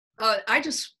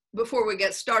Before we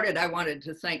get started, I wanted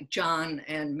to thank John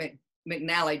and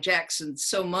McNally Jackson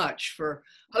so much for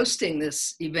hosting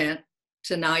this event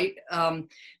tonight.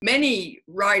 Many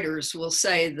writers will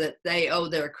say that they owe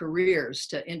their careers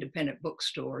to independent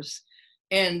bookstores,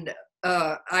 and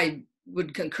I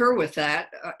would concur with that.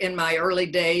 In my early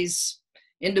days,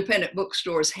 independent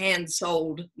bookstores hand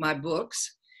sold my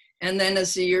books, and then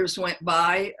as the years went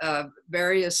by,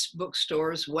 various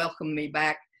bookstores welcomed me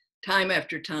back time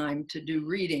after time to do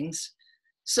readings.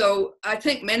 So I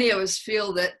think many of us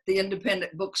feel that the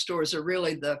independent bookstores are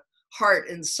really the heart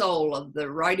and soul of the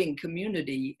writing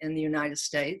community in the United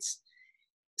States.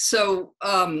 So,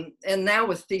 and now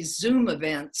with these Zoom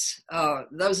events,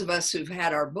 those of us who've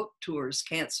had our book tours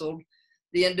canceled,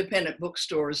 the independent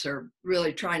bookstores are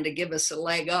really trying to give us a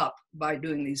leg up by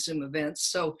doing these Zoom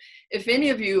events. So if any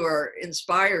of you are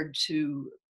inspired to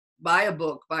buy a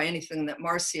book by anything that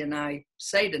Marcy and I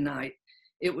say tonight,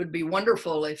 it would be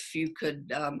wonderful if you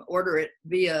could order it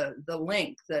via the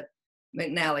link that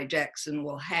McNally Jackson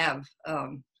will have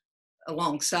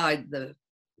alongside the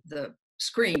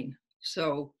screen.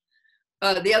 So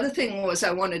the other thing was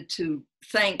I wanted to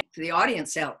thank the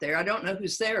audience out there. I don't know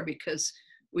who's there because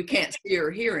we can't see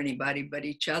or hear anybody but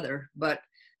each other, but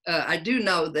I do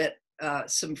know that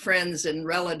some friends and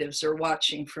relatives are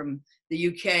watching from the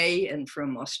UK and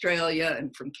from Australia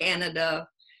and from Canada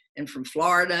and from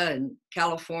Florida and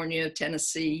California,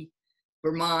 Tennessee,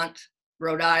 Vermont,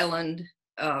 Rhode Island,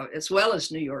 as well as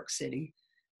New York City.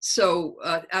 So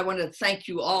I want to thank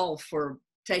you all for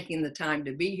taking the time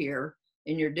to be here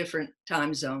in your different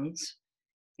time zones.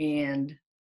 And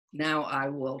now I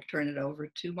will turn it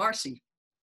over to Marcy.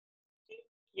 Thank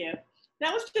you.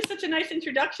 That was just such a nice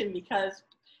introduction because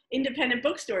independent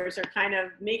bookstores are kind of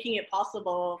making it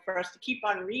possible for us to keep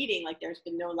on reading. Like there's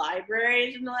been no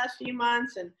libraries in the last few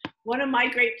months. And one of my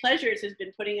great pleasures has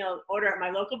been putting an order at my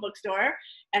local bookstore,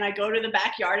 and I go to the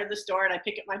backyard of the store and I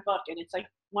pick up my book, and it's like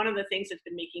one of the things that's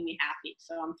been making me happy.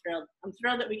 So I'm thrilled. I'm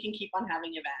thrilled that we can keep on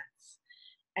having events.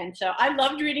 And so I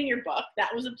loved reading your book.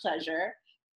 That was a pleasure.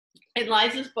 And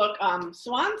Liza's book,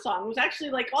 Swan Song, was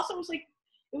actually like, also was like,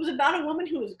 it was about a woman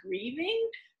who was grieving,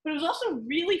 but it was also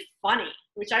really funny,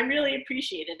 which I really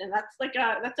appreciated. And that's like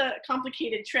that's a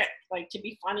complicated trick, like to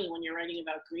be funny when you're writing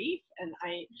about grief. And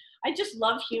I just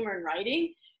love humor in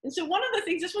writing. And so one of the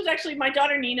things, this was actually my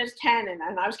daughter Nina's 10,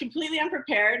 and I was completely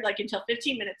unprepared, like until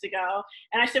 15 minutes ago.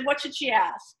 And I said, what should she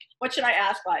ask? What should I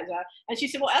ask, Liza? And she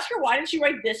said, well, ask her, why did she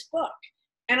write this book?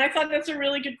 And I thought that's a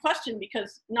really good question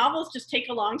because novels just take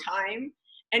a long time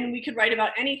and we could write about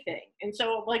anything. And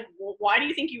so like, well, why do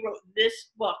you think you wrote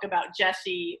this book about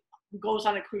Jessie who goes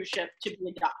on a cruise ship to be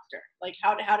a doctor? Like,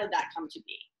 how did that come to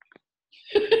be?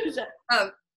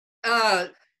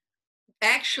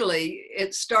 Actually,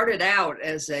 it started out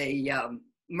as a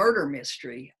murder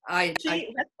mystery. That's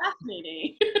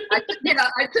fascinating.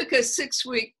 I took a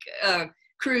 6-week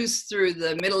cruise through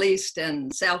the Middle East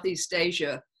and Southeast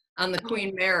Asia on the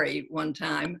Queen Mary one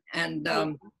time. And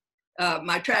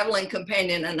my traveling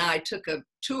companion and I took a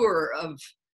tour of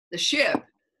the ship,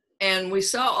 and we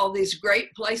saw all these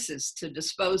great places to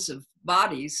dispose of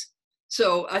bodies.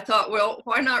 So I thought, well,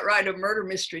 why not write a murder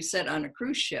mystery set on a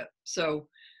cruise ship? So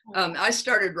I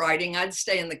started writing. I'd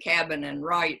stay in the cabin and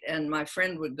write, and my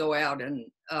friend would go out and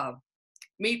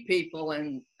meet people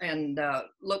and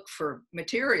look for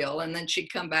material, and then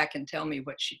she'd come back and tell me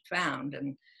what she'd found.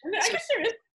 And I guess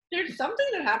there's something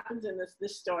that happens in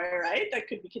this story, right? That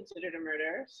could be considered a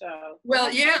murder. So well,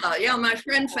 yeah. My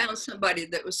friend found somebody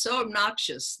that was so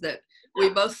obnoxious that we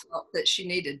both thought that she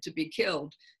needed to be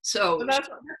killed. So that's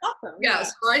awesome. Yeah.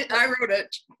 So I wrote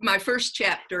my first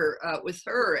chapter with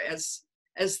her as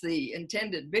the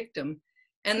intended victim,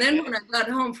 and then when I got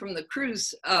home from the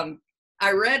cruise,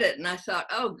 I read it and I thought,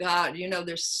 oh God,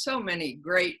 there's so many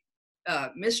great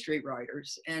mystery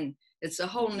writers, and it's a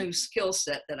whole new skill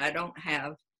set that I don't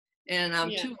have. And I'm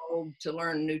too old to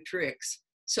learn new tricks.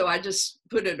 So I just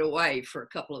put it away for a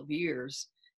couple of years.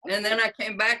 And then I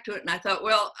came back to it and I thought,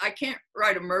 well, I can't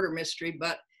write a murder mystery,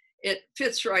 but it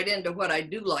fits right into what I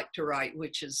do like to write,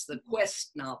 which is the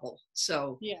quest novel.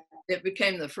 So it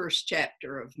became the first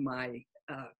chapter of my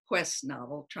quest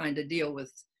novel, trying to deal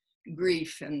with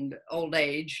grief and old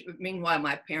age. Meanwhile,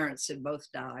 my parents had both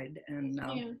died. And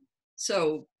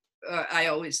so I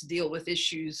always deal with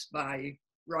issues by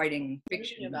writing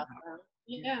fiction about them.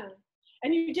 Yeah.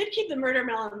 And you did keep the murder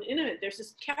element in it. There's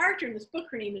this character in this book,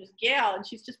 her name is Gail, and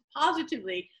she's just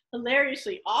positively,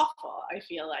 hilariously awful, I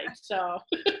feel like. So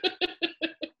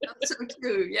that's so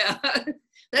true, yeah.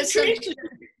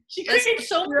 She creates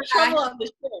so much trouble on the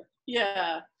ship.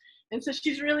 Yeah. And so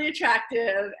she's really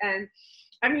attractive, and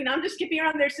I mean, I'm just skipping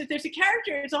around there. So there's a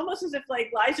character, it's almost as if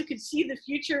like Liza could see the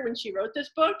future when she wrote this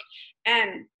book.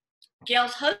 And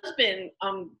Gail's husband,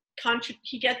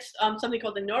 he gets something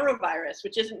called the norovirus,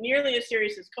 which isn't nearly as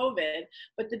serious as COVID.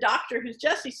 But the doctor, who's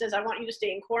Jessie, says, I want you to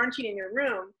stay in quarantine in your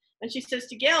room. And she says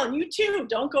to Gail, and you too,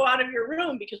 don't go out of your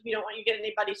room because we don't want you to get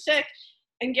anybody sick.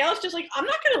 And Gail's just like, I'm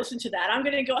not going to listen to that. I'm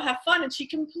going to go have fun. And she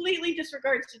completely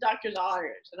disregards the doctor's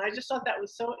orders. And I just thought that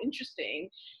was so interesting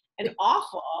and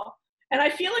awful. And I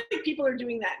feel like people are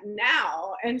doing that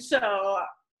now. And so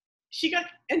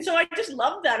I just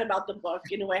love that about the book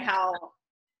in a way, how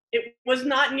it was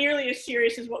not nearly as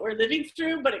serious as what we're living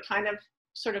through, but it kind of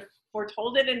sort of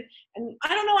foretold it. And I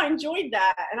don't know, I enjoyed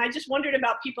that. And I just wondered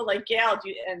about people like Gail.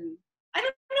 And I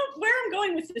don't know where I'm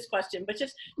going with this question, but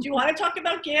just, do you want to talk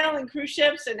about Gail and cruise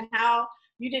ships and how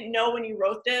you didn't know when you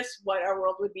wrote this what our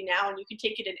world would be now, and you can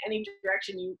take it in any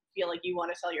direction you feel like you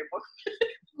want to sell your book?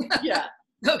 Yeah.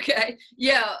 Okay.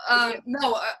 Yeah.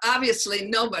 No, obviously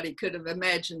nobody could have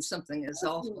imagined something as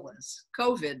awful as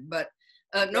COVID, but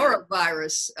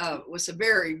norovirus was a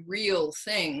very real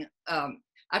thing.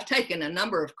 I've taken a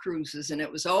number of cruises, and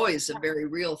it was always a very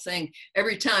real thing.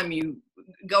 Every time you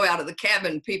go out of the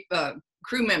cabin,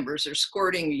 crew members are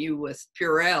squirting you with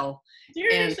Purell.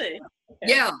 Seriously?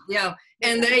 And, okay. Yeah.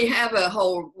 And they have a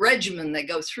whole regimen they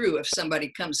go through. If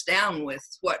somebody comes down with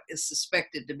what is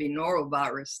suspected to be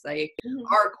norovirus, they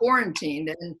are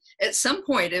quarantined. And at some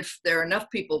point, if there are enough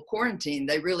people quarantined,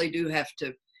 they really do have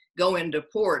to go into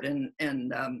port and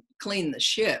clean the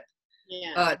ship.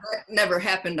 Yeah. That never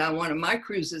happened on one of my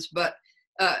cruises, but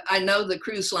I know the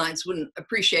cruise lines wouldn't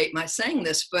appreciate my saying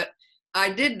this, but I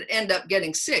did end up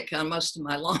getting sick on most of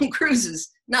my long cruises.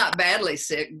 Not badly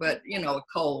sick, but you know, a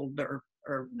cold or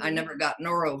I never got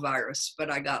norovirus, but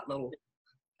I got little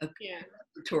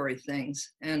respiratory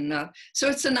things. And so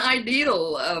it's an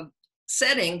ideal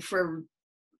setting for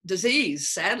disease,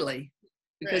 sadly,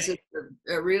 because it's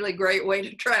a really great way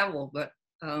to travel. But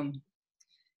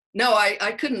no,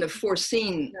 I couldn't have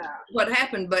foreseen what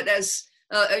happened. But as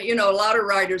you know, a lot of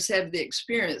writers have the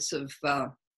experience of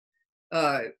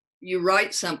you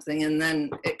write something and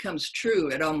then it comes true.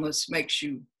 It almost makes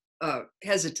you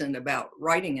hesitant about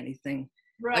writing anything.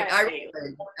 Right. Like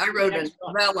I wrote a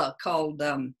novella called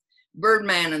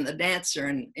Birdman and the Dancer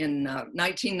in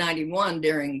 1991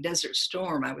 during Desert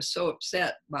Storm. I was so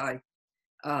upset by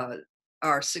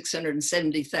our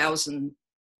 670,000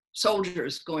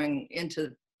 soldiers going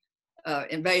into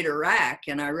invade Iraq,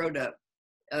 and I wrote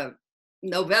a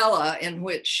novella in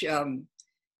which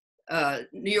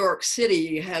New York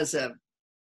City has a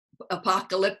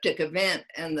apocalyptic event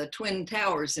and the Twin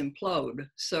Towers implode.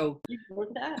 So you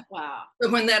wrote that? Wow.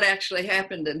 So when that actually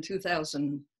happened in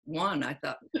 2001, I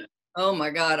thought, oh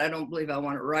my God, I don't believe I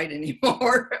want to write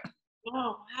anymore.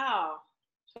 Oh, wow.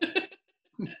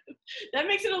 That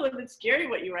makes it a little bit scary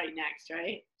what you write next,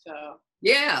 right? So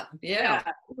yeah,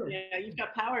 you've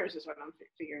got powers is what I'm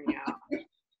figuring out.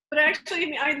 But actually, I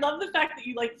mean, I love the fact that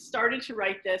you like started to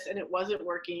write this and it wasn't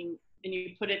working and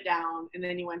you put it down and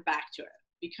then you went back to it.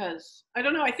 Because I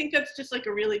don't know, I think that's just like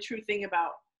a really true thing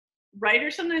about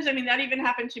writers sometimes. I mean, that even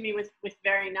happened to me with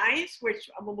Very Nice, which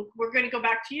we're going to go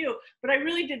back to you. But I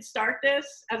really did start this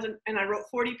and I wrote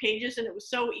 40 pages and it was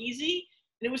so easy.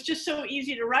 And it was just so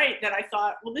easy to write that I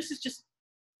thought, well, this is just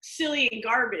silly and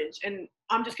garbage and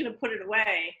I'm just going to put it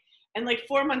away. And like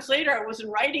 4 months later, I wasn't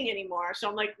writing anymore. So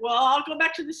I'm like, well, I'll go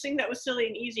back to this thing that was silly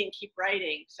and easy and keep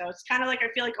writing. So it's kind of like, I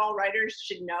feel like all writers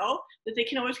should know that they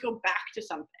can always go back to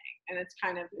something. And it's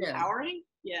kind of empowering.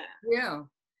 Yeah.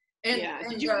 And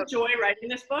did you enjoy writing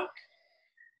this book?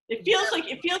 It feels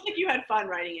like you had fun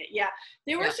writing it. Yeah.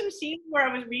 There were some scenes where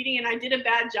I was reading and I did a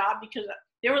bad job because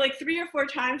there were like 3 or 4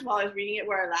 times while I was reading it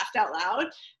where I laughed out loud.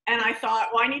 And I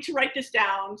thought, well, I need to write this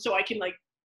down so I can like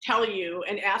tell you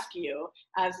and ask you,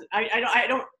 as I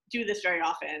don't do this very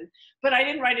often, but I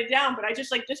didn't write it down, but I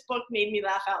just like, this book made me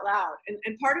laugh out loud.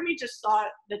 And part of me just thought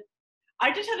that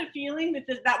I just had a feeling that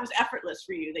that was effortless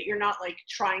for you, that you're not like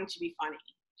trying to be funny.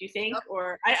 Do you think?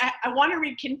 Or I want to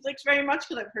read Kinflix very much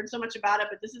because I've heard so much about it,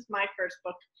 but this is my first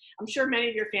book. I'm sure many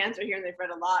of your fans are here and they've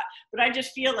read a lot, but I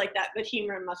just feel like that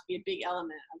humor must be a big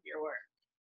element of your work.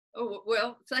 Oh,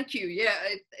 well, thank you. Yeah,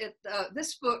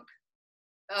 this book,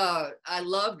 I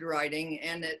loved writing,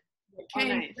 and it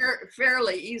came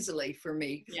fairly easily for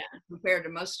me compared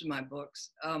to most of my books.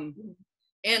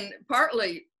 And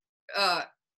partly,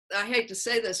 I hate to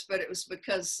say this, but it was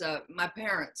because my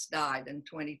parents died in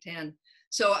 2010.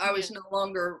 So I was no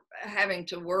longer having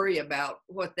to worry about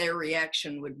what their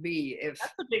reaction would be if—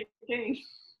 That's a big thing.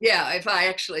 Yeah, if I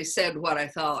actually said what I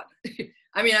thought.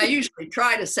 I mean, I usually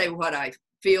try to say what I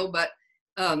feel, but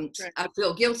Right. I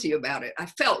feel guilty about it. I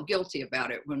felt guilty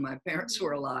about it when my parents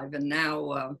were alive, and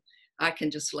now I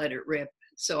can just let it rip.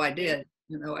 So I did.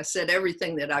 You know, I said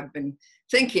everything that I've been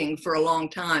thinking for a long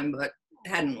time, but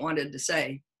hadn't wanted to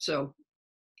say. So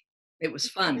it was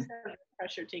fun.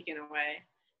 Pressure taken away.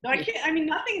 No, I can't. I mean,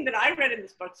 nothing that I read in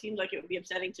this book seems like it would be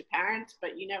upsetting to parents,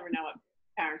 but you never know what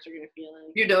parents are going to feel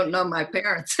like. You don't know my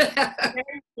parents.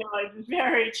 Very good.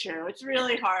 Very true. It's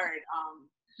really hard.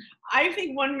 I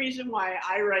think one reason why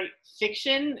I write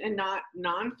fiction and not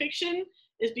nonfiction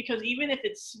is because even if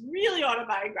it's really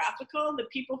autobiographical, the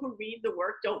people who read the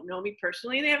work don't know me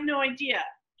personally. They have no idea.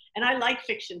 And I like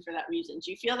fiction for that reason.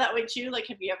 Do you feel that way too? Like,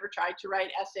 have you ever tried to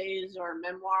write essays or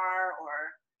memoir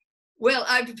or? Well,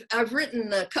 I've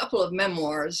written a couple of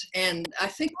memoirs, and I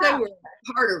think they were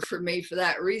harder for me for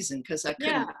that reason, because I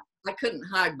couldn't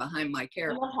hide behind my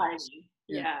character. I love hiding.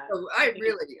 Yeah. So I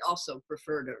really also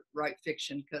prefer to write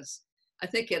fiction, because I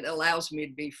think it allows me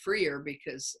to be freer,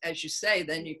 because as you say,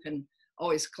 then you can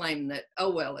always claim that,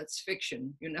 oh, well, it's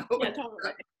fiction, you know, Yeah,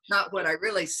 totally. not what I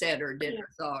really said or did or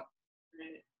thought.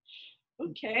 Right.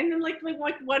 Okay, and then like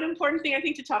one important thing I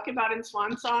think to talk about in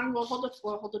Swan Song, we'll hold up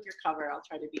your cover, I'll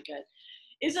try to be good,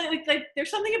 is that like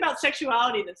there's something about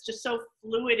sexuality that's just so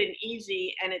fluid and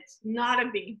easy, and it's not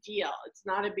a big deal. It's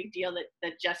not a big deal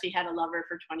that Jessie had a lover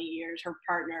for 20 years, her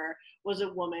partner was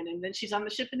a woman, and then she's on the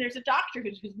ship and there's a doctor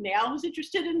who's male who's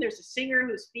interested in, there's a singer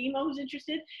who's female who's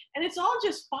interested, and it's all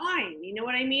just fine, you know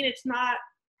what I mean? It's not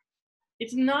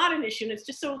an issue, and it's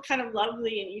just so kind of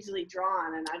lovely and easily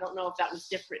drawn. And I don't know if that was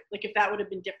different, like if that would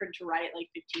have been different to write like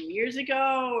 15 years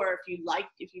ago, or if you liked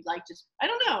just, I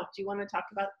don't know. Do you want to talk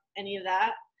about any of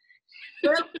that?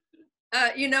 Well,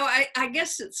 you know, I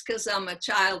guess it's because I'm a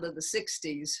child of the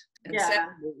 60s and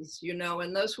 70s, you know,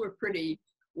 and those were pretty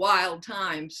wild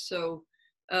times. So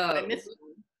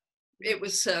it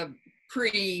was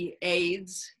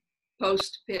pre-AIDS,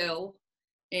 post-pill,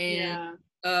 and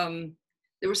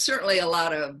there was certainly a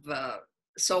lot of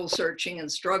soul searching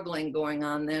and struggling going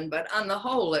on then, but on the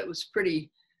whole, it was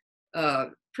pretty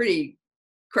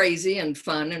crazy and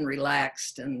fun and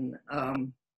relaxed. And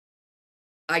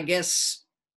I guess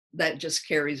that just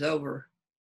carries over.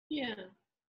 Yeah.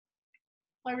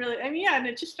 And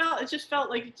it just felt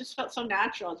so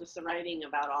natural, just the writing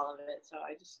about all of it. So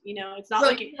I just, you know, it's not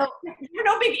like, there are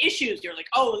no big issues. You're like,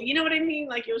 oh, you know what I mean?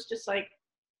 Like, it was just like,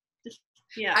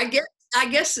 yeah. I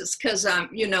guess it's because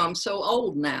I'm so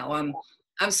old now.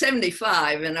 I'm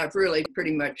 75, and I've really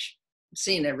pretty much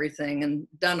seen everything and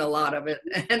done a lot of it.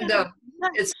 And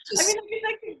it's just, I mean,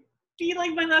 that could be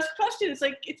like my last question. It's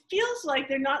like, it feels like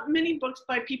there are not many books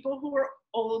by people who are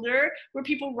older where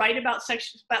people write about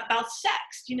sex.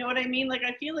 Do you know what I mean? Like,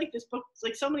 I feel like this book,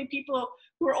 like so many people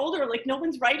who are older, like no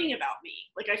one's writing about me.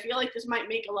 Like, I feel like this might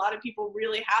make a lot of people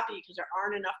really happy because there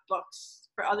aren't enough books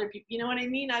for other people. You know what I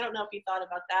mean? I don't know if you thought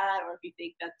about that, or if you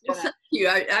think that's well, thank you.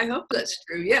 I hope that's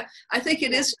true. Yeah, I think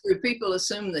it is true. People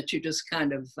assume that you just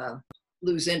kind of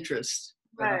lose interest.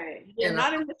 Right. Yeah,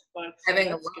 not in this book. So having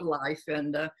a love life,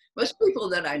 and most people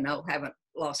that I know haven't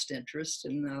lost interest.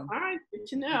 And all right, good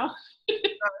to know.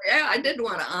 Yeah, I did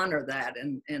want to honor that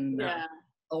in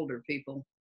older people.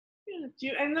 Yeah. Do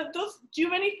you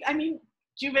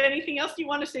have anything else you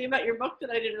want to say about your book that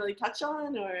I didn't really touch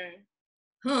on, or?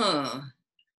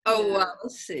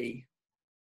 Let's see.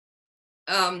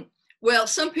 Well,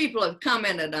 some people have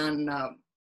commented on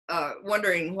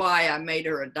wondering why I made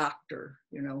her a doctor.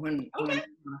 You know, when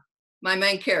my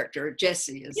main character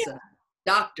Jessie is a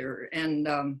doctor, and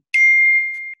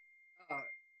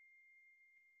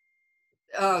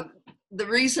the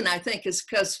reason I think is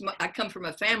because I come from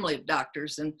a family of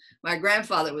doctors, and my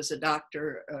grandfather was a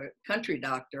doctor, a country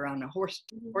doctor on a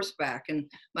horseback, and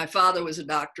my father was a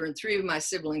doctor, and 3 of my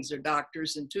siblings are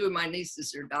doctors, and 2 of my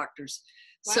nieces are doctors.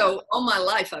 Wow. So all my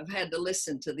life I've had to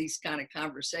listen to these kind of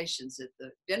conversations at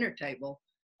the dinner table,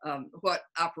 what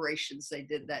operations they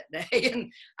did that day.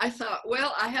 And I thought,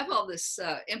 well, I have all this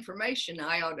information,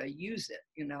 I ought to use it,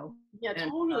 you know. Yeah,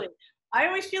 totally. I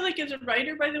always feel like as a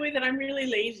writer, by the way, that I'm really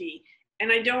lazy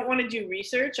and I don't want to do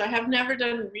research. I have never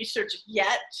done research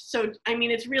yet. So, I mean,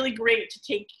 it's really great to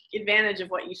take advantage of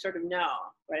what you sort of know,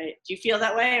 right? Do you feel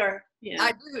that way, or? Yeah.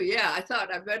 I do, yeah. I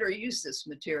thought I better use this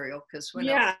material because when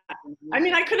I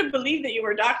mean, I could have believed that you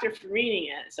were a doctor from reading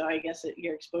it. So I guess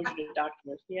your exposure to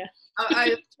doctors, yeah.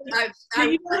 I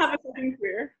you don't have a second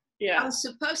career. Yeah. I was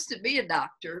supposed to be a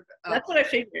doctor. That's what I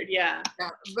figured, yeah.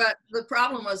 But the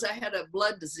problem was I had a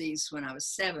blood disease when I was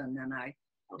 7, and I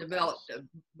developed a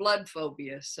blood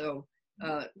phobia. So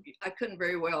I couldn't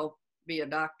very well be a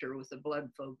doctor with a blood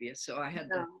phobia. So I had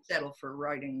to settle for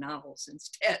writing novels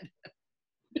instead.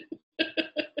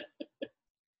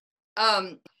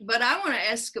 But I want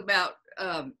to ask about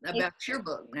your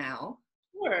book now.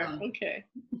 Sure. Okay.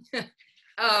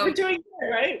 We're doing good,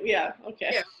 right? Yeah.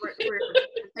 Okay. Yeah, we're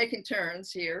taking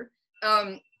turns here.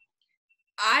 You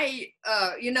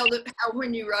know, how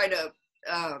when you write a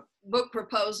book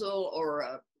proposal or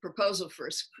a proposal for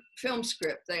a film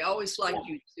script, they always like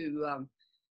you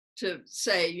to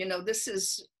say, you know, this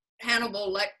is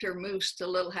Hannibal Lecter moves to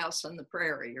Little House on the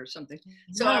Prairie or something.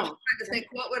 So I was trying to think,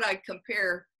 what would I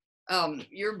compare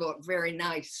your book, Very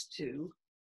Nice, to?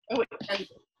 Oh, and, thank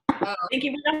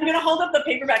you. I'm going to hold up the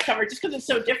paperback cover just because it's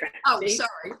so different. Oh, see?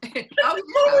 Sorry. Totally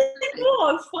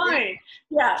cool. It's fine.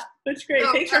 Yeah, that's great.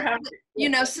 So, thanks for having me. You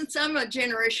know, since I'm a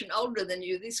generation older than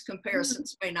you, these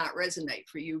comparisons may not resonate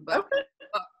for you, but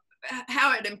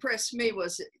how it impressed me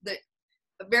was that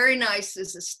Very Nice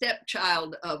is a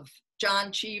stepchild of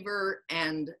John Cheever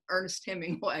and Ernest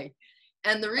Hemingway.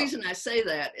 And the reason I say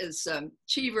that is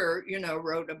Cheever, you know,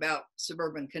 wrote about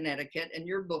suburban Connecticut, and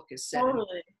your book is set in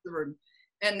suburban.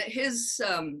 And his,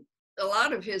 a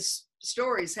lot of his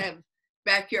stories have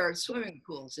backyard swimming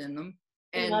pools in them.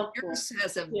 And yours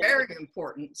has a very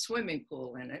important swimming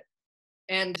pool in it.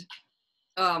 And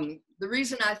the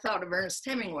reason I thought of Ernest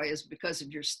Hemingway is because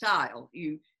of your style.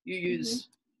 You use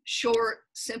short,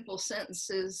 simple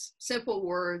sentences, simple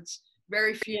words,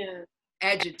 very few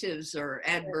adjectives or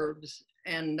adverbs.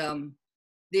 And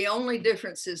the only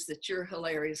difference is that you're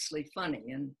hilariously funny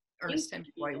and Ernest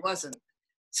Hemingway wasn't.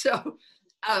 So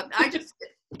I just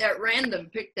at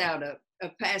random picked out a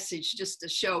passage just to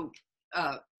show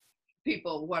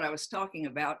people what I was talking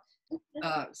about.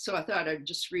 So I thought I'd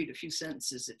just read a few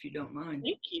sentences if you don't mind.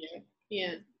 Thank you.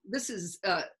 Yeah. This is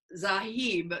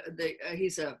Zahib.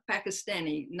 He's a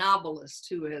Pakistani novelist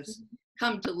who has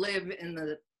come to live in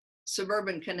the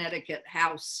suburban Connecticut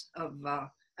house of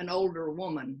an older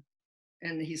woman,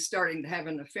 and he's starting to have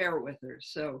an affair with her.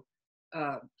 So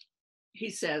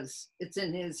he says, it's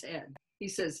in his head. He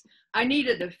says, I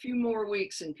needed a few more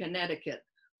weeks in Connecticut,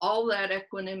 all that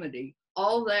equanimity,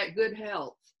 all that good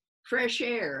health, fresh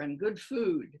air and good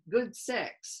food, good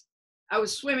sex. I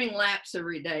was swimming laps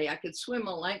every day. I could swim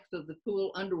a length of the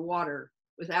pool underwater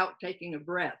without taking a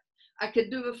breath. I could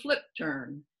do a flip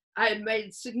turn. I had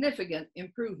made significant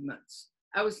improvements.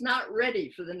 I was not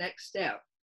ready for the next step.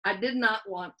 I did not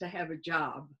want to have a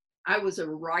job. I was a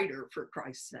writer, for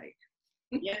Christ's sake.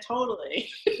 Yeah, totally.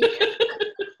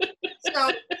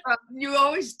 So you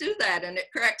always do that, and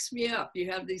it cracks me up.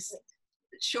 You have these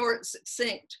short,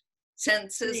 succinct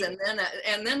sentences, and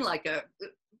then like a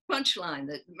punchline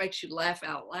that makes you laugh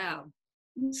out loud.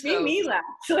 Made me laugh,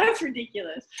 so that's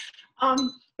ridiculous.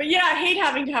 But yeah, I hate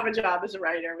having to have a job as a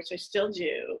writer, which I still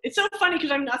do. It's so funny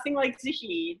because I'm nothing like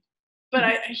Zahid, but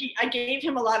I gave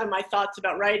him a lot of my thoughts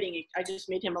about writing. I just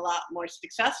made him a lot more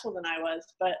successful than I was.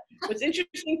 But what's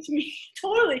interesting to me,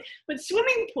 totally, but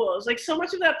swimming pools, like so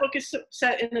much of that book is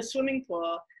set in a swimming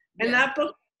pool. And that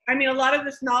book, I mean, a lot of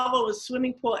this novel was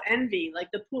swimming pool envy. Like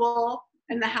the pool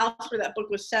and the house where that book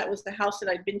was set was the house that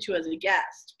I'd been to as a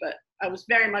guest. But I was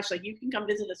very much like, you can come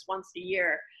visit us once a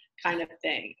year kind of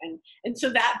thing. And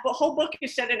so that whole book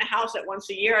is set in a house that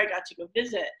once a year I got to go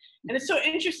visit. And it's so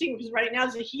interesting because right now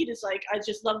Zahid is like, I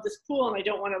just love this pool and I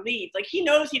don't want to leave. Like he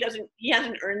knows he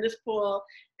hasn't earned this pool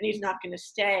and he's not going to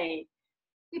stay.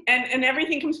 And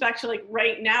everything comes back to like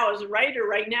right now as a writer,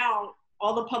 right now,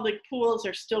 all the public pools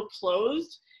are still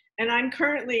closed. And I'm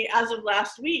currently, as of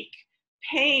last week,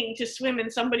 paying to swim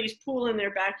in somebody's pool in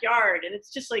their backyard. And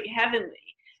it's just like heavenly.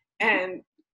 And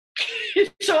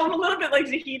so I'm a little bit like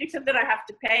Zahid, except that I have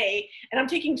to pay, and I'm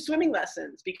taking swimming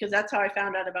lessons because that's how I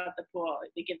found out about the pool.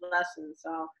 They give lessons,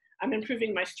 so I'm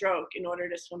improving my stroke in order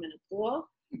to swim in a pool.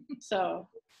 So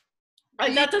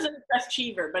that doesn't address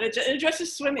Cheever, but it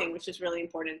addresses swimming, which is really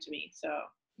important to me. So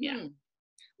yeah.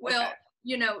 Well,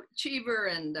 you know, Cheever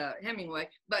and Hemingway,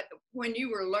 but when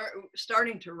you were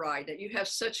starting to write it, you have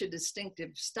such a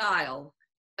distinctive style.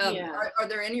 Are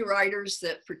there any writers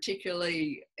that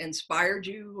particularly inspired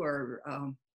you, or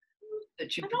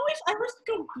that you? I always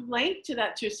go blank to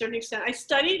that to a certain extent. I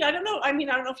studied. I don't know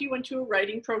if you went to a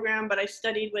writing program, but I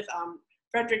studied with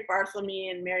Frederick Bartholomew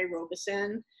and Mary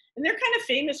Robeson, and they're kind of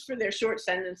famous for their short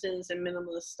sentences and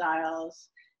minimalist styles.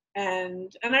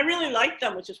 And I really liked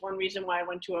them, which is one reason why I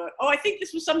went to I think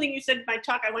this was something you said in my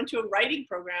talk. I went to a writing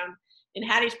program in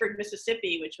Hattiesburg,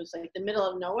 Mississippi, which was like the middle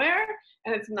of nowhere.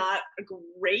 And it's not a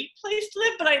great place to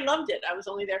live, but I loved it. I was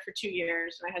only there for 2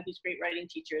 years and I had these great writing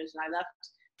teachers, and I left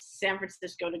San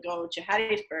Francisco to go to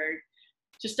Hattiesburg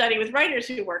to study with writers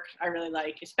who work I really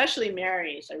like, especially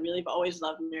Mary's. I really have always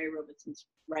loved Mary Robeson's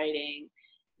writing.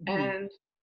 And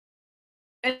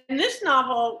this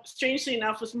novel, strangely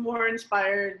enough, was more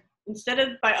inspired instead of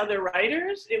by other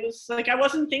writers. It was like, I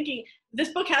wasn't thinking, this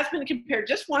book has been compared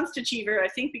just once to Cheever, I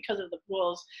think because of the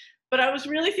wolves, but I was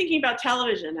really thinking about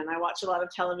television, and I watch a lot of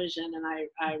television, and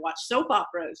I watch soap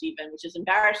operas even, which is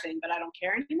embarrassing, but I don't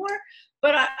care anymore.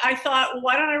 But I thought, well,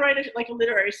 why don't I write a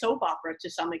literary soap opera to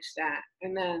some extent?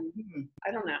 And then,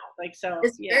 I don't know, like, so,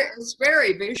 it's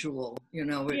very visual, you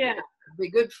know. It'd be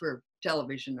good for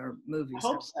television or movies. I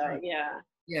hope so, yeah.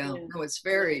 No, it's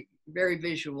very, very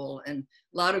visual, and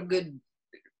a lot of good,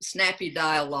 snappy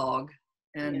dialogue.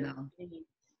 And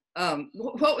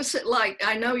what was it like?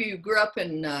 I know you grew up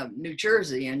in New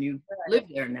Jersey, and you live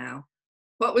there now.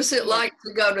 What was it like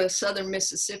to go to Southern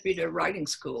Mississippi to writing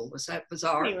school? Was that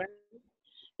bizarre? Anyway,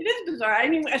 it is bizarre. I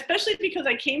mean, especially because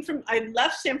I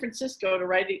left San Francisco to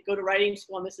go to writing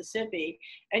school in Mississippi.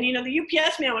 And, you know, the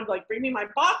UPS man would like bring me my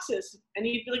boxes, and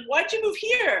he'd be like, why'd you move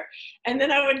here? And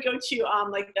then I would go to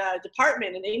like the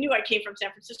department, and they knew I came from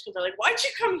San Francisco. They're like, why'd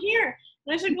you come here?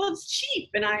 And I was like, well, it's cheap.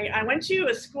 And I went to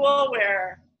a school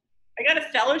where I got a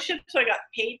fellowship, so I got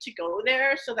paid to go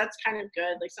there. So that's kind of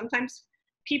good. Like, sometimes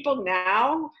people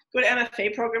now go to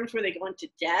MFA programs where they go into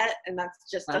debt, and that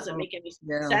just doesn't make any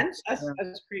sense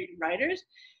as creative writers.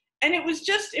 And it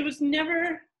was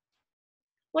never,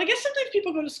 well, I guess sometimes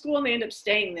people go to school and they end up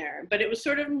staying there, but it was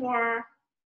sort of more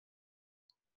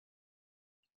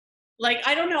like,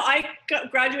 I don't know, I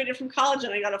graduated from college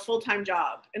and I got a full-time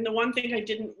job, and the one thing I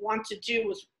didn't want to do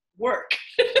was work.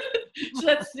 So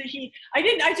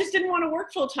I just didn't want to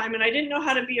work full time, and I didn't know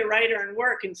how to be a writer and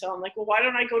work. And so I'm like, well, why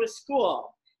don't I go to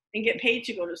school and get paid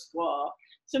to go to school?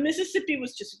 So Mississippi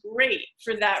was just great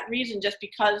for that reason, just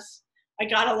because I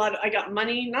got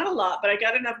money, not a lot, but I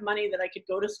got enough money that I could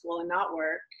go to school and not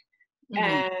work.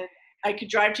 And I could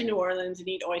drive to New Orleans and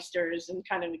eat oysters and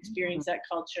kind of experience that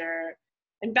culture.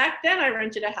 And back then I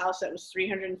rented a house that was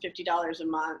 $350 a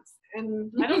month.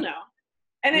 And I don't know.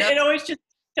 And it always just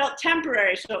felt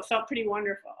temporary, so it felt pretty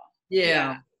wonderful.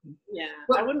 Yeah.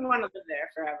 Well, I wouldn't want to live there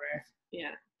forever.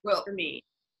 Yeah. Well, for me.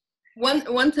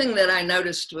 One thing that I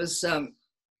noticed was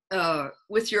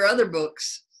with your other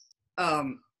books,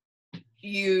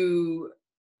 you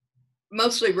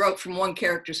mostly wrote from one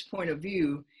character's point of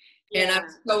view. And I'm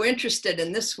so interested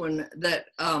in this one that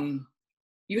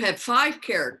you have 5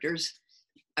 characters,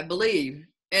 I believe,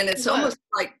 and it's almost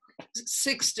like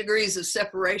 6 degrees of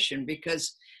separation,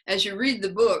 because as you read the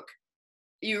book,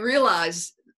 you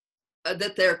realize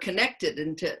that they're connected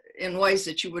in ways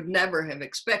that you would never have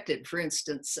expected. For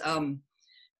instance,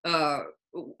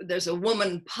 there's a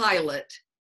woman pilot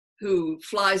who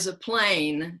flies a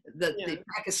plane that the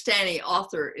Pakistani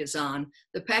author is on.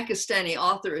 The Pakistani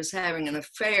author is having an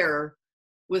affair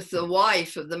with the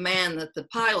wife of the man that the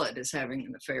pilot is having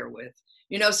an affair with.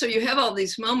 You know, so you have all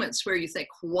these moments where you think,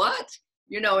 what?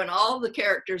 You know, and all the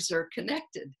characters are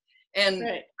connected. And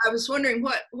I was wondering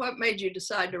what made you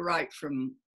decide to write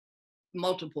from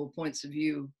multiple points of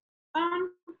view?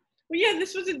 Well, yeah,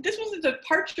 this was a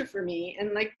departure for me.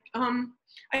 And like,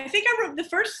 I think I wrote the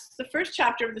first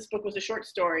chapter of this book was a short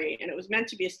story, and it was meant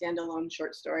to be a standalone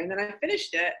short story. And then I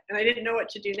finished it, and I didn't know what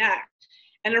to do next.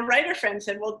 And a writer friend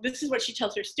said, well, this is what she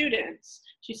tells her students.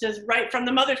 She says, write from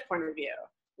the mother's point of view.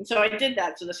 And so I did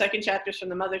that. So the second chapter is from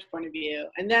the mother's point of view.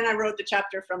 And then I wrote the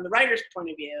chapter from the writer's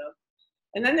point of view.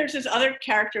 And then there's this other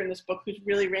character in this book who's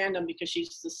really random because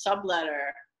she's the subletter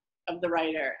of the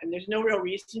writer. And there's no real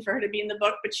reason for her to be in the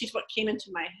book, but she's what came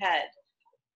into my head.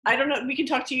 I don't know, we can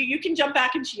talk to you. You can jump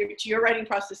back into your writing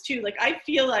process too. Like, I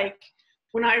feel like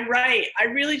when I write, I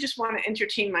really just want to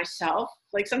entertain myself.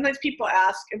 Like, sometimes people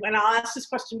ask, and I'll ask this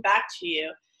question back to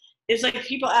you, is like,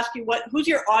 people ask you, who's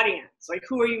your audience? Like,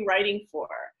 who are you writing for?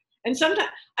 And sometimes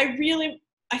I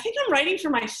think I'm writing for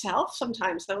myself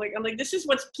sometimes. So I'm like, this is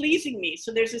what's pleasing me.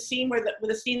 So there's a scene with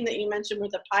the scene that you mentioned where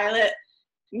the pilot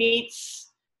meets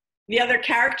the other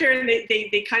character, and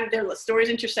they kind of, their stories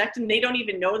intersect, and they don't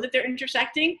even know that they're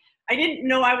intersecting. I didn't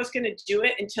know I was going to do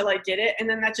it until I did it. And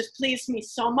then that just pleased me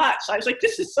so much. I was like,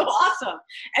 this is so awesome.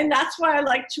 And that's why I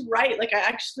like to write. Like, I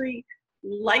actually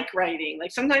like writing.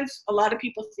 Like, sometimes a lot of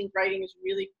people think writing is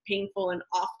really painful and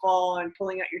awful and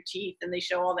pulling out your teeth, and they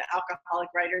show all the alcoholic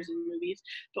writers in movies.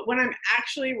 But when I'm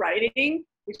actually writing,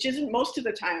 which isn't most of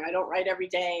the time, I don't write every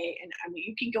day. And I mean,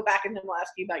 you can go back and then we'll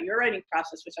ask you about your writing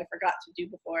process, which I forgot to do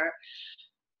before.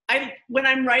 When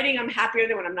I'm writing, I'm happier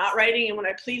than when I'm not writing. And when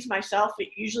I please myself, it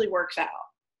usually works out.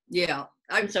 Yeah,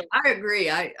 I agree.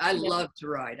 I love to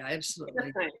write. I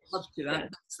absolutely love to. Yeah.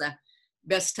 That's the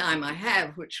best time I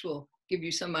have, which will give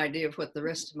you some idea of what the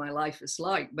rest of my life is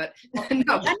like. But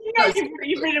no,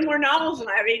 you've written more novels than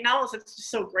I have. 8 novels. It's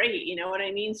just so great. You know what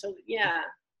I mean? So yeah.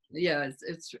 Yeah,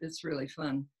 it's really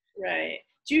fun. Right.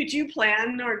 Do you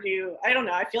plan, or I don't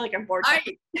know, I feel like I'm bored.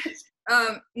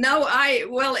 No,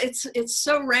 well, it's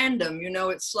so random, you know.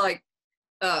 It's like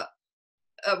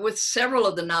with several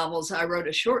of the novels, I wrote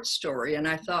a short story, and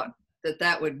I thought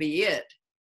that would be it.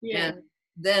 Yeah. And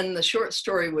then the short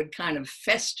story would kind of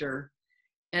fester,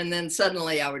 and then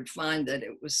suddenly I would find that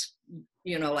it was,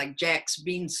 you know, like Jack's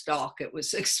beanstalk. It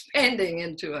was expanding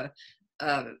into a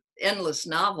endless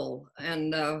novel.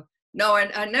 And no,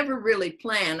 I never really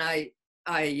plan. I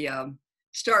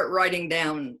start writing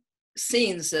down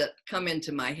scenes that come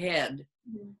into my head,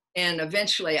 and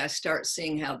eventually I start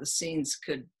seeing how the scenes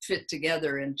could fit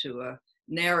together into a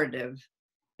narrative.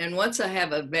 And once I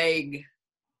have a vague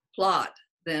plot,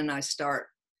 then I start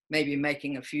maybe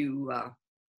making a few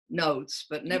notes,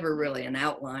 but never really an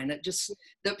outline. It just,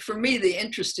 for me, the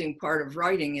interesting part of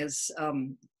writing is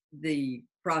the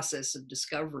process of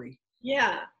discovery.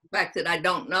 Yeah. The fact that I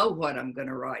don't know what I'm going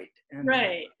to write. And,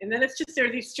 right. And then it's just, there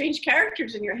are these strange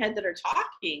characters in your head that are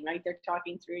talking, right? They're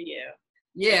talking through you.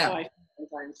 Yeah. So I feel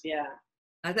sometimes, yeah.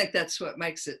 I think that's what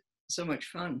makes it so much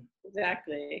fun.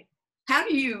 Exactly. How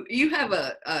do you have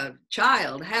a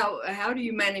child? How do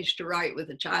you manage to write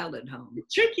with a child at home?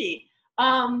 It's tricky.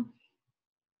 I'm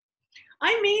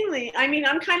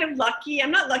kind of lucky.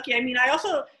 I'm not lucky. I mean, I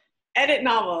also edit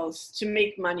novels to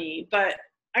make money, but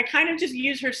I kind of just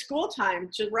use her school time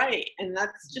to write. And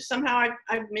that's just somehow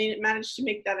I've managed to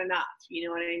make that enough. You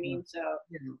know what I mean? So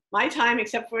my time,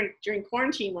 except for during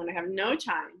quarantine when I have no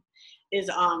time, is,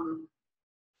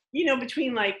 you know,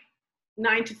 between like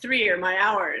 9 to 3 are my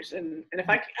hours. And if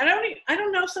I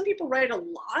don't know, some people write a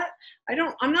lot.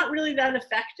 I'm not really that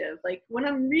effective. Like when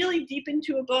I'm really deep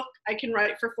into a book, I can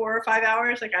write for 4 or 5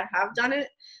 hours. Like I have done it.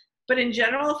 But in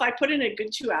general, if I put in a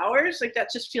good 2 hours, like that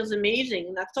just feels amazing.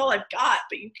 And that's all I've got.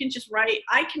 But you can just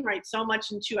I can write so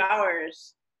much in 2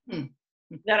 hours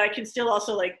that I can still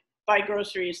also like buy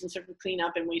groceries and sort of clean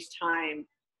up and waste time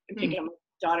and pick up my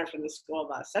daughter from the school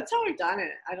bus. That's how I've done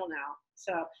it. I don't know.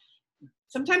 So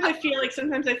sometimes I feel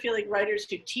like writers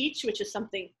who teach, which is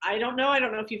something I don't know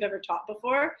if you've ever taught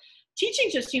before. Teaching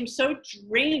just seems so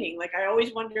draining. Like I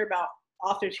always wonder about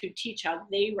authors who teach how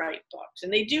they write books,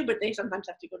 and they do, but they sometimes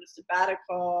have to go to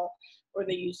sabbatical or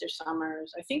they use their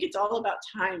summers. I think it's all about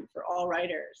time for all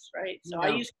writers, right? So I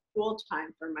use school time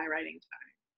for my writing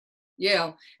time.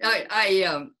 Yeah,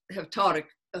 I have taught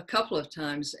a couple of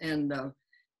times and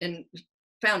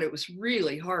found it was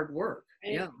really hard work.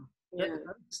 Right? Yeah.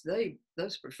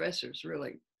 Those professors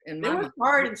really, they work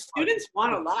hard, and students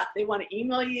want a lot. They want to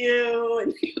email you,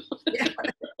 and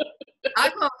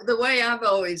the way I've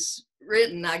always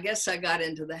written, I guess I got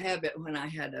into the habit when I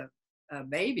had a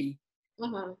baby.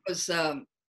 Was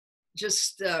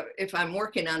just if I'm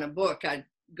working on a book, I'd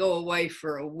go away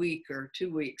for a week or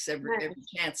 2 weeks every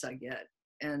chance I get,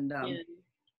 and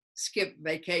skip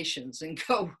vacations and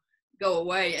go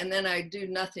away, and then I do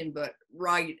nothing but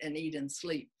write and eat and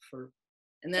sleep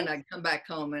and then I'd come back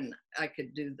home and I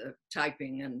could do the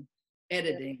typing and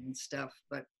editing and stuff.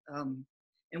 But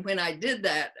and when I did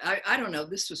that, I don't know,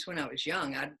 this was when I was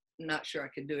young. I'm not sure I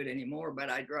could do it anymore, but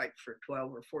I'd write for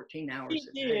 12 or 14 hours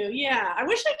a day. Yeah, I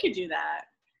wish I could do that.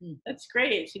 That's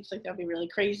great. It seems like that'd be really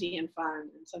crazy and fun.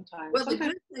 And sometimes the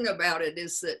good thing about it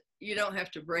is that you don't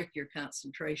have to break your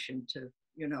concentration to,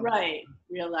 you know,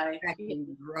 real life,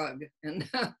 the drug, and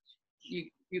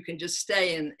you can just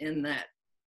stay in that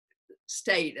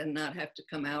state and not have to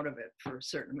come out of it for a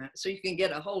certain amount, so you can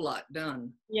get a whole lot done.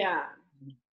 Yeah.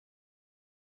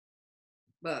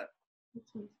 But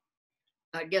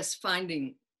I guess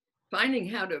finding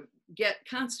how to get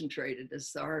concentrated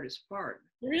is the hardest part.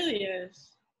 It really is.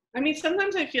 I mean,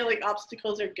 sometimes I feel like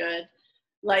obstacles are good,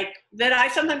 like that I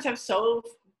sometimes have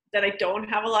that I don't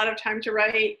have a lot of time to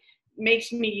write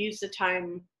makes me use the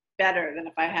time better than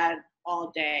if I had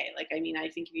all day. Like, I mean, I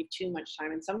think if you have too much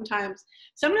time, and sometimes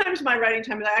my writing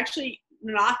time is actually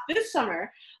not this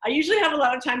summer. I usually have a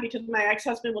lot of time because my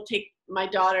ex-husband will take my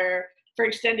daughter for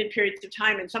extended periods of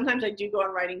time, and sometimes I do go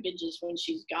on writing binges when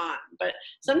she's gone. But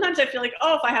sometimes I feel like,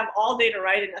 if I have all day to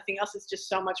write and nothing else, it's just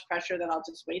so much pressure that I'll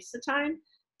just waste the time.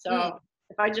 So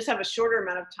if I just have a shorter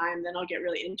amount of time, then I'll get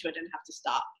really into it and have to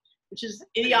stop, which is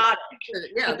idiotic.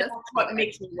 Yeah, that's what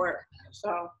makes me work.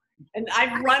 So, and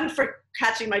I've run for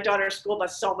catching my daughter's school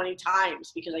bus so many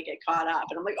times because I get caught up,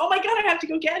 and I'm like, oh my God, I have to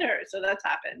go get her. So that's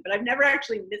happened, but I've never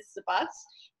actually missed the bus,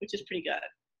 which is pretty good.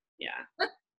 Yeah.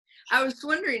 I was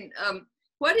wondering,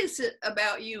 what is it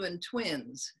about you and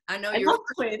twins? I know I love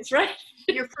twins, right?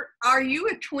 Are you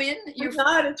a twin? You're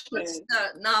not a twin.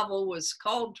 The novel was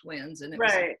called Twins, and it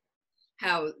was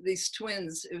how these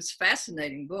twins, it was a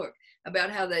fascinating book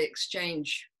about how they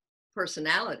exchange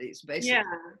personalities basically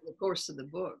in the course of the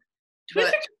book.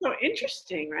 Twins are so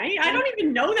interesting, right? I don't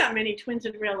even know that many twins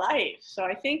in real life. So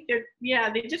I think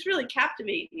they just really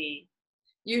captivate me.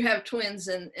 You have twins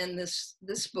in this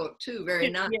book too. Very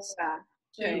nice.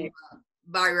 Yeah. Two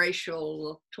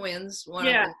biracial twins. One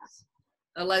of them is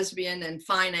a lesbian in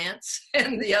finance,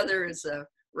 and the other is a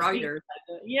writer.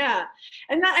 Yeah.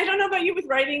 And I don't know about you with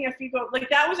writing, if you go, like,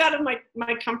 that was out of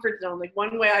my comfort zone. Like,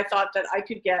 one way I thought that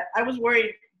I was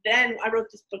worried then, I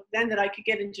wrote this book then, that I could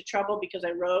get into trouble because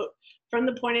I wrote from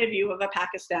the point of view of a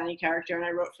Pakistani character, and I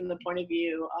wrote from the point of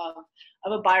view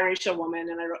of a biracial woman,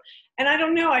 and I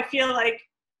don't know, I feel like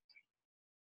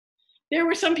there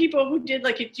were some people who did,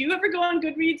 like, do you ever go on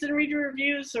Goodreads and read your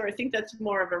reviews, or I think that's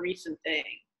more of a recent thing?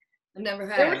 I never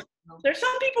have. There's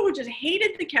some people who just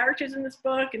hated the characters in this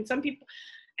book, and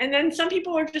then some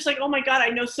people are just like, oh my God, I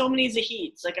know so many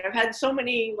Zahids. Like, I've had so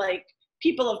many, like,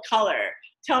 people of color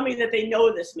tell me that they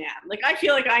know this man. Like, I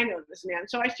feel like I know this man.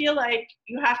 So I feel like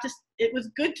it was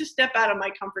good to step out of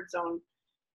my comfort zone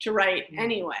to write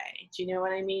anyway. Do you know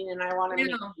what I mean? And I want to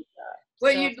make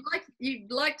well,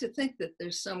 you'd like to think that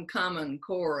there's some common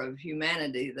core of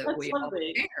humanity that we all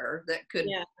share that could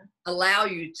allow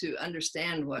you to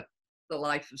understand what the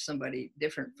life of somebody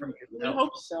different from yourself. I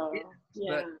hope so.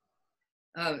 Yeah.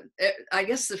 But I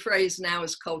guess the phrase now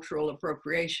is cultural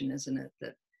appropriation, isn't it?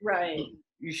 That right.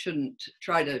 You shouldn't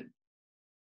try to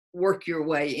work your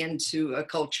way into a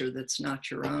culture that's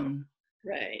not your own.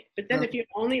 Right. But then if you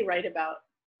only write about,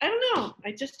 I don't know.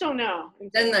 I just don't know.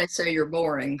 Then they say you're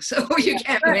boring, so you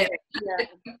can't win.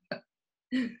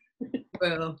 Yeah.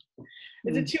 Well,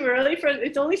 is it too early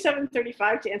it's only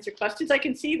 7:35 to answer questions? I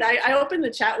can see that. I opened the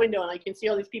chat window and I can see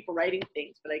all these people writing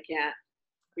things, but I can't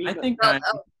read them.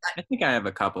 I think I have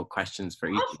a couple questions for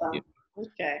each of you.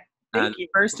 Okay. The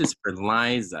first is for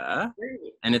Liza,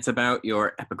 and it's about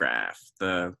your epigraph,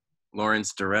 the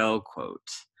Lawrence Durrell quote,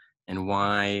 and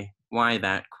why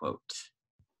that quote?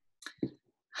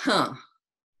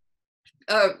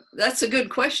 That's a good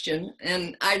question,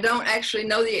 and I don't actually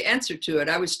know the answer to it.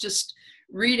 I was just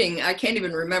reading, I can't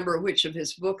even remember which of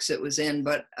his books it was in,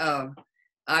 but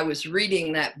I was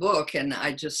reading that book and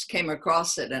I just came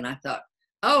across it and I thought,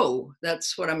 oh,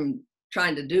 that's what I'm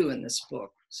trying to do in this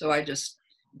book. So I just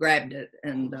grabbed it,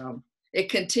 and it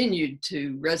continued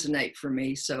to resonate for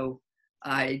me. So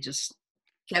I just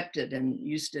kept it and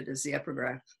used it as the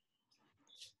epigraph.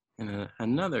 And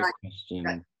another question.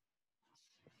 Let's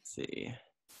see. I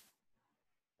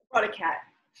brought a cat.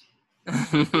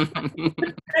 Trying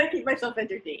to keep myself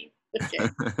entertained. Okay.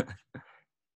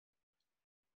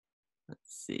 Let's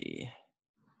see.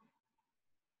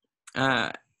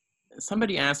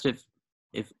 Somebody asked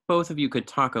if both of you could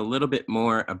talk a little bit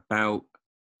more about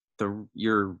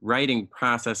your writing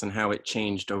process and how it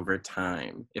changed over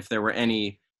time. If there were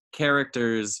any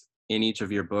characters in each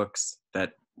of your books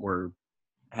that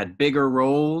had bigger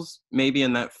roles, maybe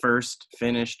in that first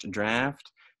finished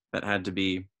draft, that had to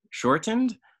be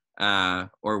shortened,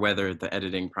 or whether the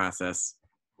editing process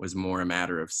was more a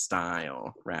matter of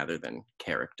style rather than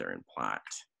character and plot.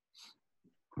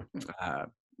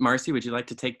 Marcy, would you like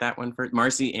to take that one first?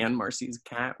 Marcy and Marcy's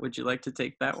cat, would you like to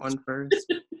take that one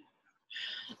first?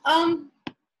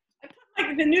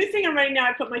 The new thing I'm writing now,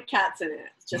 I put my cats in it,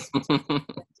 just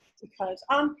because.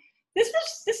 This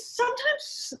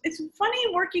sometimes it's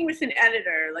funny working with an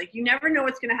editor. Like, you never know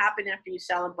what's going to happen after you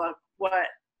sell a book. What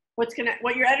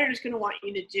your editor's going to want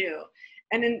you to do.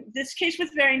 And in this case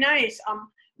with Very Nice,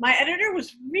 my editor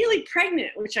was really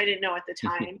pregnant, which I didn't know at the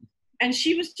time. And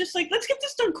she was just like, let's get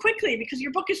this done quickly because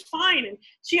your book is fine. And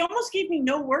she almost gave me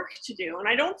no work to do. And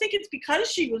I don't think it's because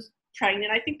she was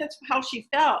pregnant. I think that's how she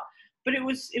felt. But it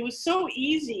was so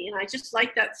easy. And I just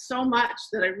liked that so much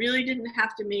that I really didn't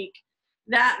have to make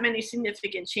that many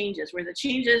significant changes, where the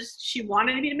changes she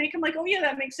wanted me to make, I'm like, oh yeah,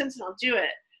 that makes sense and I'll do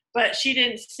it. But she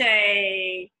didn't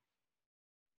say,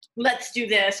 let's do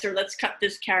this, or let's cut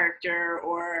this character,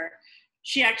 or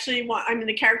she actually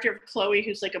the character of Chloe,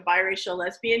 who's like a biracial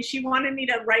lesbian, she wanted me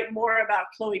to write more about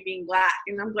Chloe being Black,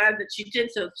 and I'm glad that she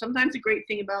did. So sometimes a great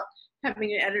thing about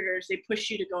having an editor is they push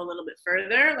you to go a little bit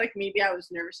further. Like, maybe I was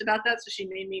nervous about that, so she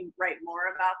made me write more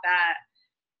about that.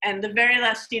 And the very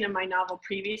last scene of my novel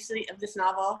previously,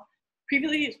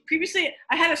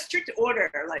 I had a strict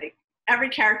order. Like, every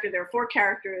character, there were 4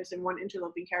 characters and 1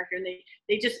 interloping character, and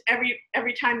they just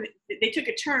every time they took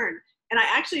a turn. And I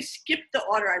actually skipped the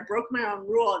order. I broke my own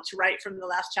rule to write from the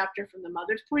last chapter from the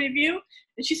mother's point of view.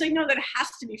 And she's like, no, that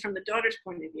has to be from the daughter's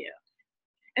point of view.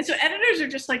 And so editors are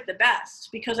just like the best,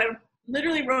 because I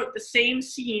literally wrote the same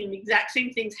scene, the exact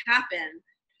same things happen,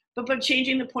 but by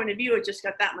changing the point of view, it just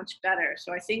got that much better.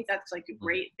 So I think that's like a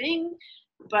great thing.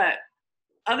 But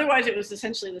otherwise, it was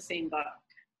essentially the same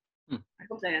book. I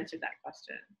hope that answered that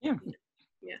question. Yeah.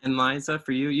 Yeah. And Liza,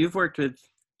 for you, you've worked with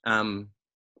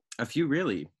a few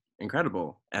really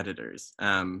incredible editors.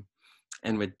 And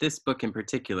with this book in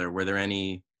particular, were there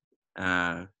any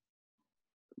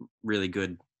really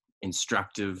good,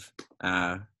 instructive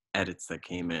edits that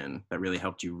came in that really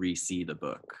helped you re-see the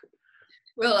book?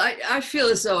 Well, I feel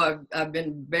as though I've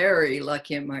been very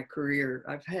lucky in my career.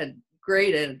 I've had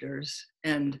great editors,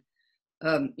 and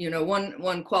you know,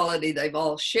 one quality they've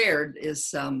all shared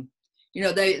is, you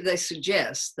know, they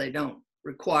suggest, they don't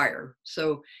require.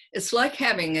 So it's like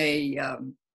having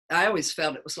I always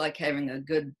felt it was like having a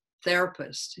good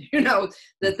therapist, you know,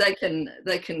 that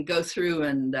they can go through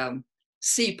and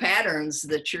see patterns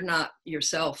that you're not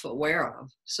yourself aware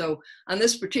of. So on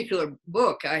this particular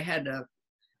book, I had a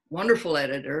wonderful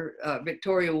editor,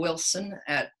 Victoria Wilson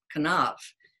at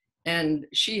Knopf, and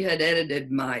she had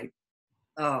edited my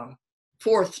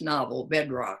fourth novel,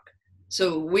 Bedrock.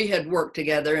 So we had worked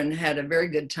together and had a very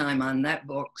good time on that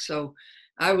book. So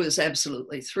I was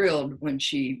absolutely thrilled when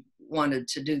she wanted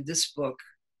to do this book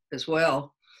as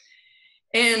well.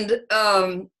 And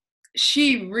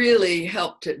she really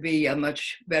helped it be a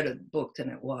much better book than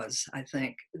it was, I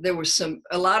think. There were some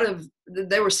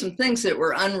things that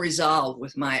were unresolved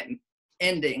with my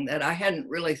ending that I hadn't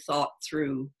really thought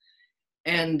through.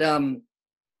 And,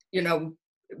 you know,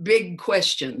 big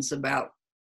questions about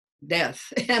death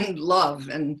and love.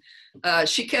 And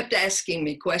she kept asking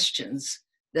me questions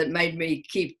that made me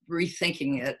keep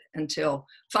rethinking it until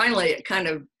finally it kind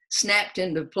of snapped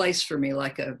into place for me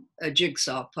like a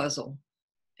jigsaw puzzle.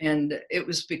 And it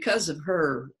was because of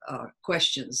her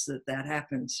questions that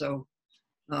happened. So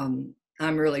I'm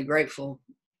really grateful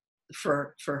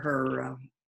for her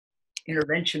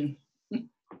intervention.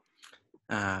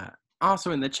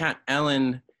 Also in the chat,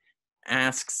 Ellen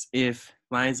asks if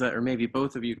Liza, or maybe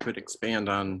both of you, could expand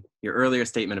on your earlier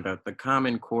statement about the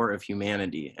common core of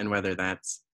humanity and whether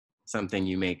that's something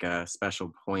you make a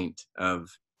special point of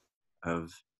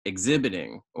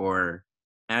exhibiting or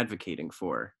advocating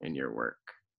for in your work.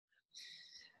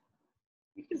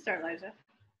 You can start, Liza.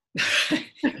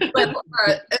 Well,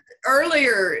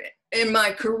 earlier in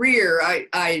my career,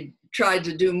 I tried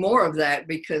to do more of that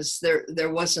because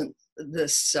there wasn't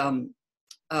this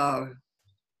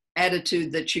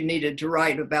attitude that you needed to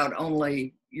write about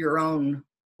only your own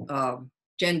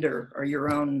gender or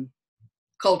your own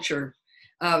culture.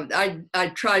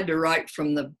 I tried to write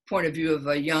from the point of view of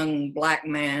a young Black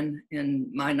man in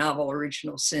my novel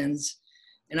Original Sins.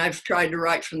 And I've tried to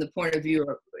write from the point of view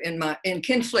of, in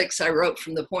Kinflix, I wrote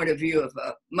from the point of view of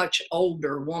a much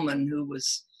older woman who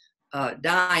was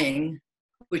dying,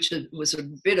 which was a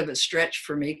bit of a stretch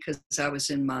for me because I was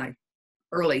in my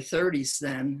early 30s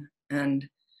then. And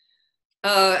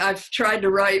I've tried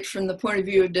to write from the point of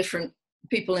view of different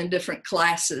people in different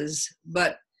classes,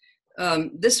 but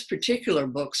this particular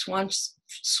book, Swan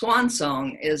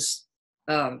Song, is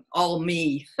all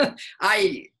me.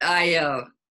 I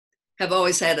have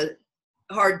always had a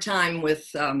hard time with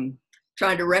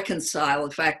trying to reconcile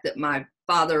the fact that my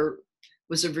father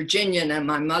was a Virginian and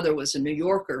my mother was a New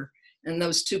Yorker, and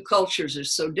those two cultures are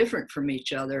so different from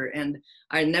each other, and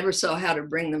I never saw how to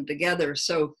bring them together.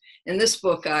 So in this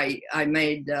book, I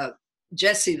made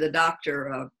Jessie, the doctor,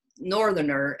 a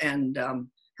Northerner, and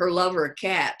her lover,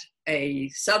 Cat, a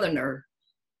Southerner,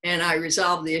 and I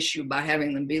resolved the issue by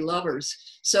having them be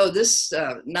lovers. So this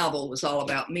novel was all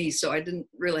about me, so I didn't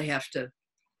really have to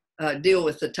deal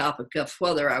with the topic of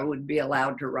whether I would be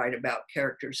allowed to write about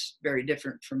characters very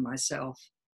different from myself.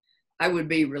 I would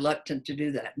be reluctant to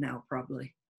do that now,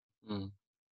 probably.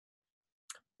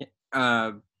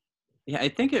 Yeah, I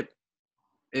think it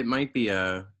might be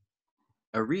a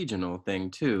regional thing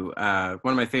too. One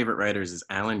of my favorite writers is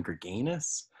Alan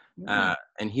Gurganus,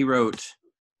 and he wrote,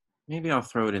 maybe I'll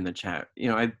throw it in the chat. You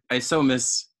know, I so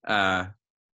miss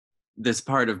this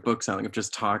part of book selling, of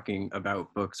just talking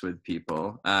about books with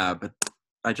people. But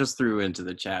I just threw into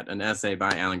the chat an essay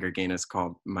by Alan Gurganus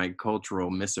called "My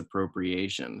Cultural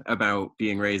Misappropriation," about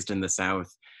being raised in the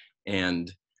South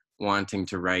and wanting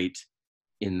to write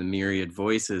in the myriad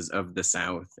voices of the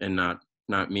South and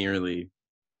not merely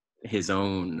his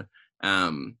own.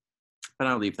 But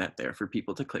I'll leave that there for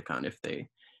people to click on if they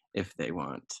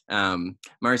want.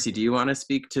 Marcy, do you want to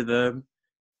speak to the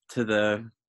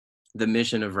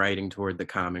mission of writing toward the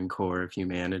common core of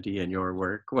humanity in your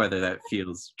work, whether that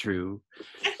feels true?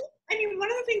 I mean,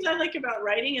 one of the things I like about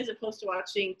writing as opposed to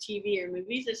watching TV or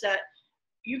movies is that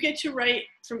you get to write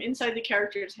from inside the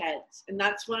characters' heads. And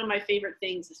that's one of my favorite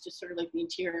things, is just sort of like the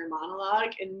interior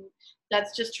monologue. And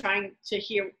that's just trying to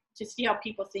see how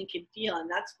people think and feel.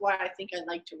 And that's why I think I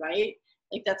like to write.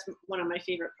 Like, that's one of my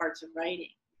favorite parts of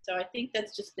writing. So I think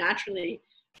that's just naturally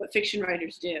what fiction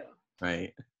writers do.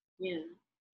 Right. Yeah.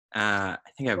 I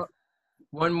think I have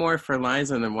one more for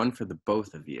Liza and then one for the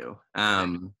both of you.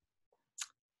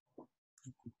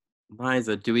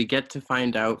 Liza, do we get to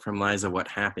find out from Liza what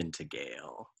happened to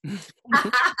Gail?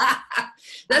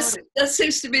 That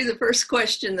seems to be the first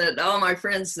question that all my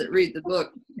friends that read the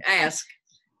book ask.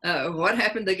 What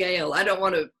happened to Gail? I don't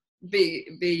want to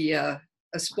be a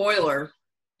spoiler,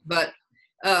 but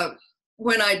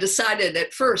when I decided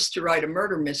at first to write a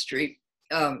murder mystery,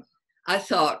 I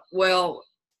thought, well,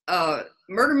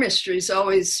 murder mysteries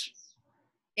always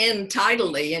end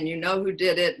tidily, and you know who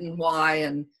did it and why,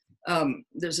 and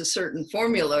there's a certain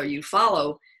formula you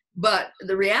follow. But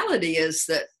the reality is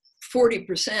that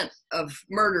 40% of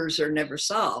murders are never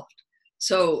solved.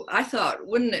 So I thought,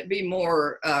 wouldn't it be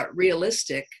more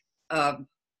realistic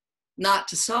not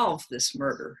to solve this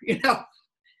murder, you know?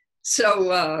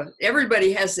 So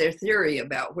everybody has their theory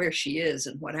about where she is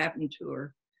and what happened to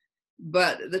her.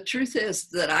 But the truth is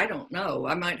that I don't know.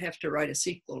 I might have to write a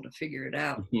sequel to figure it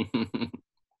out.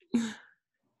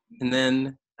 And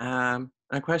then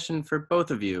a question for both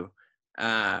of you.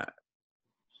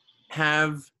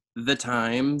 Have the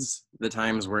times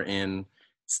we're in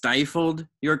stifled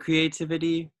your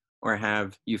creativity, or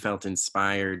have you felt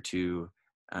inspired to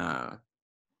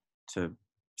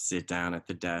sit down at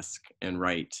the desk and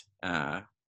write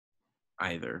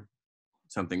either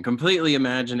something completely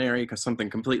imaginary, something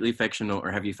completely fictional,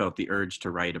 or have you felt the urge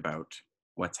to write about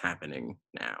what's happening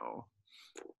now?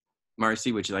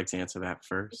 Marcy, would you like to answer that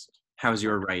first? How's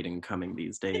your writing coming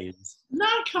these days?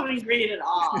 Not coming great at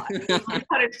all. I mean, my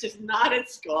daughter's just not at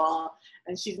school,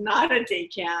 and she's not at day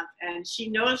camp, and she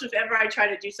knows if ever I try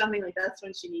to do something, like that's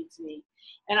when she needs me.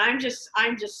 And I'm just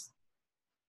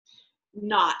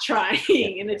not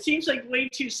trying. And it seems like way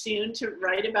too soon to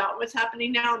write about what's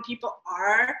happening now, and people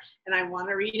are, and I want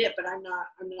to read it, but I'm not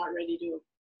ready to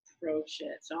approach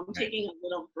it. So I'm taking a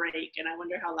little break, and I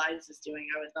wonder how Liza's doing.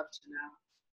 I would love to know.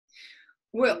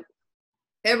 Well,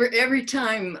 every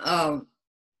time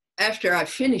after I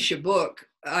finish a book,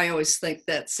 I always think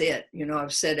that's it. You know,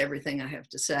 I've said everything I have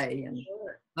to say, and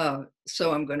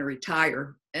so I'm going to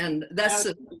retire. And that's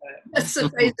the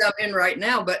phase I'm in right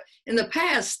now. But in the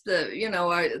past, the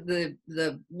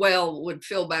well would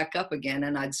fill back up again,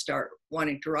 and I'd start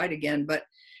wanting to write again. But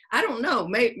I don't know.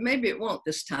 Maybe it won't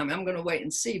this time. I'm going to wait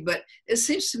and see. But it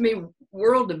seems to me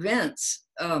world events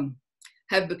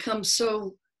have become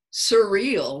so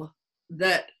surreal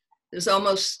that there's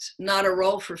almost not a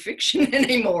role for fiction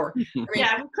anymore. I mean,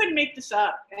 yeah, we couldn't make this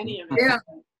up, any of it. Yeah.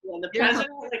 The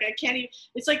president, like I can't even,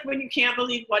 it's like when you can't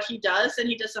believe what he does, and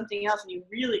he does something else and you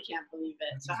really can't believe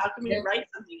it. So how can we write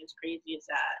something as crazy as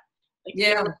that? Like,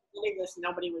 if we were this,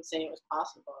 nobody would say it was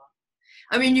possible.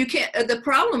 I mean, you can't, the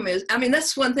problem is, I mean,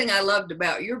 that's one thing I loved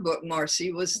about your book,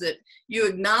 Marcy, was that you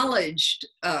acknowledged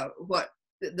what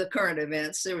the current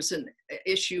events. There was an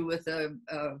issue with a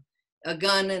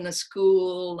gun in a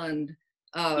school, and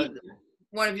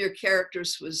one of your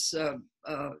characters was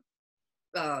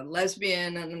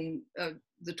lesbian, and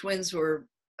the twins were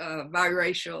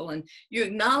biracial, and you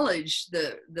acknowledged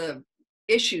the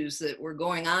issues that were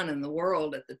going on in the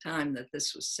world at the time that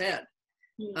this was said.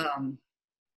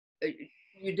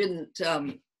 You didn't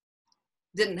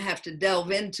have to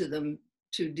delve into them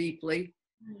too deeply,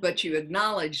 but you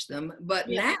acknowledged them. But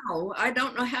now I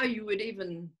don't know how you would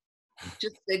even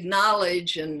just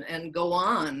acknowledge and go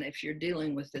on if you're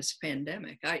dealing with this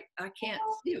pandemic. I can't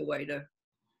see a way to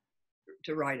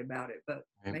write about it, but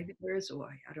maybe there is a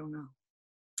way. I don't know.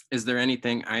 Is there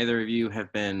anything either of you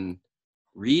have been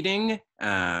reading?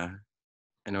 I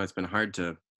know it's been hard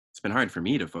for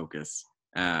me to focus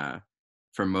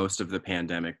for most of the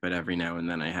pandemic, but every now and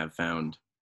then I have found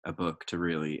a book to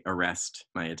really arrest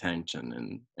my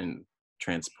attention and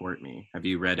transport me. Have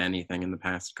you read anything in the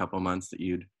past couple months that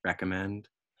you'd recommend?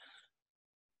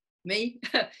 Me?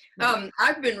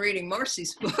 I've been reading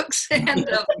Marcy's books, and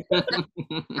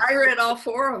I read all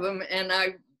 4 of them, and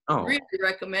I really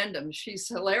recommend them. She's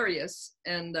hilarious,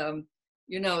 and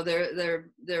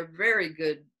they're very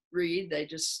good read. They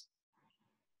just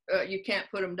you can't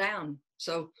put them down.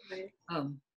 So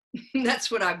that's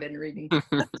what I've been reading.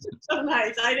 That's so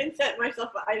nice. I didn't set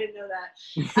myself up. I didn't know that.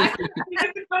 Actually,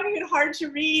 I've been finding it hard to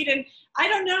read, and I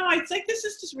don't know. It's like this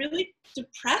is just really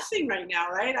depressing right now,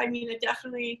 right? I mean, it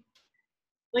definitely.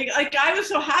 Like I was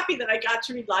so happy that I got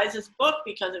to read Liza's book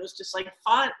because it was just like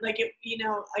fun. Like it,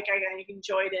 like I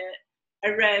enjoyed it. I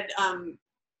read.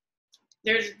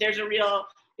 There's a real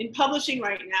in publishing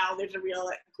right now. There's a real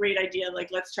great idea.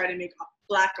 Like let's try to make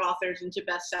Black authors into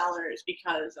bestsellers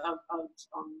because of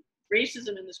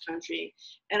racism in this country.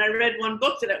 And I read one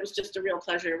book that it was just a real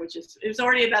pleasure, which is, it was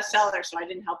already a bestseller, so I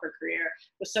didn't help her career.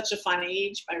 It was Such a Fun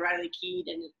Age by Riley Keough,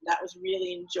 and that was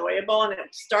really enjoyable. And it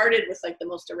started with like the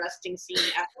most arresting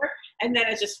scene ever, and then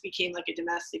it just became like a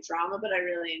domestic drama, but I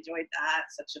really enjoyed that,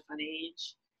 Such a Fun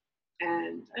Age.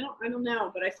 And I don't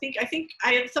know, but I think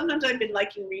sometimes I've been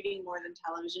liking reading more than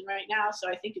television right now, so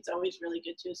I think it's always really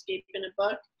good to escape in a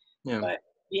book. Yeah. But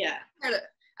yeah.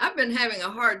 I've been having a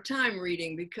hard time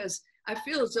reading because I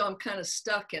feel as though I'm kind of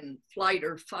stuck in flight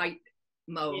or fight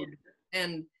mode.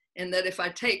 Yeah. And that if I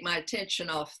take my attention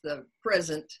off the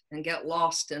present and get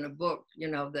lost in a book, you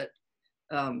know, that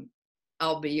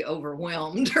I'll be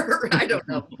overwhelmed, or I don't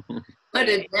know,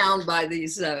 hunted down by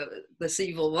this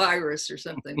evil virus or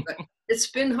something. But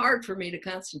it's been hard for me to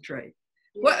concentrate.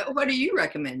 What do you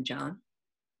recommend, John?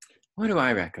 What do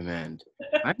I recommend?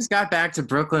 I just got back to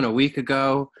Brooklyn a week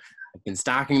ago. I've been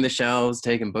stocking the shelves,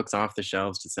 taking books off the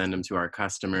shelves to send them to our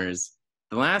customers.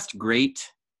 The last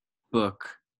great book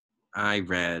I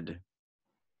read,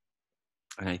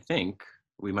 and I think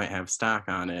we might have stock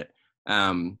on it,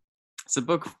 it's an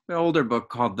older book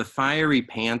called The Fiery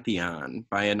Pantheon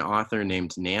by an author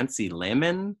named Nancy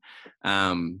Lemon.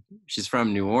 She's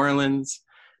from New Orleans.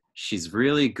 She's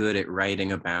really good at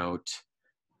writing about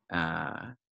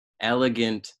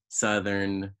elegant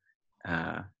Southern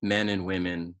men and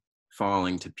women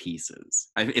falling to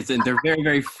pieces. They're very,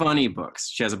 very funny books.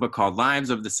 She has a book called Lives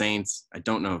of the Saints. I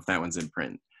don't know if that one's in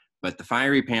print, but The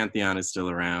Fiery Pantheon is still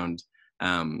around.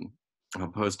 I'll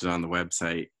post it on the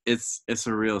website. It's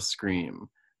a real scream.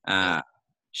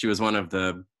 She was one of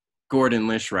the Gordon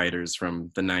Lish writers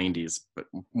from the 90s, but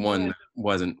one that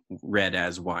wasn't read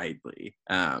as widely.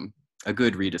 A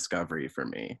good rediscovery for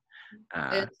me.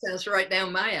 It sounds right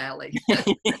down my alley.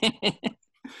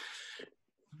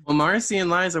 Well, Marcy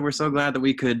and Liza, we're so glad that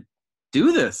we could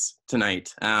do this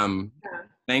tonight.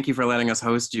 Thank you for letting us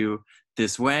host you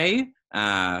this way.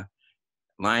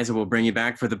 Liza will bring you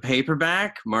back for the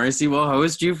paperback. Marcy will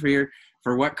host you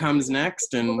for what comes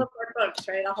next. And hold up our books,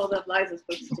 right? I'll hold up Liza's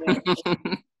books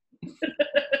too.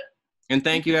 And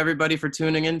thank you everybody for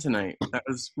tuning in tonight. That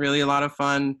was really a lot of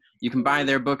fun. You can buy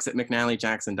their books at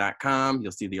McNallyJackson.com.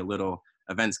 You'll see the little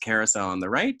events carousel on the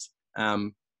right.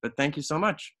 But thank you so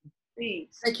much.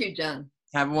 Thanks. Thank you, John.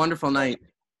 Have a wonderful night.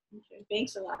 Okay.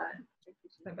 Thanks a lot.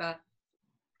 Bye-bye.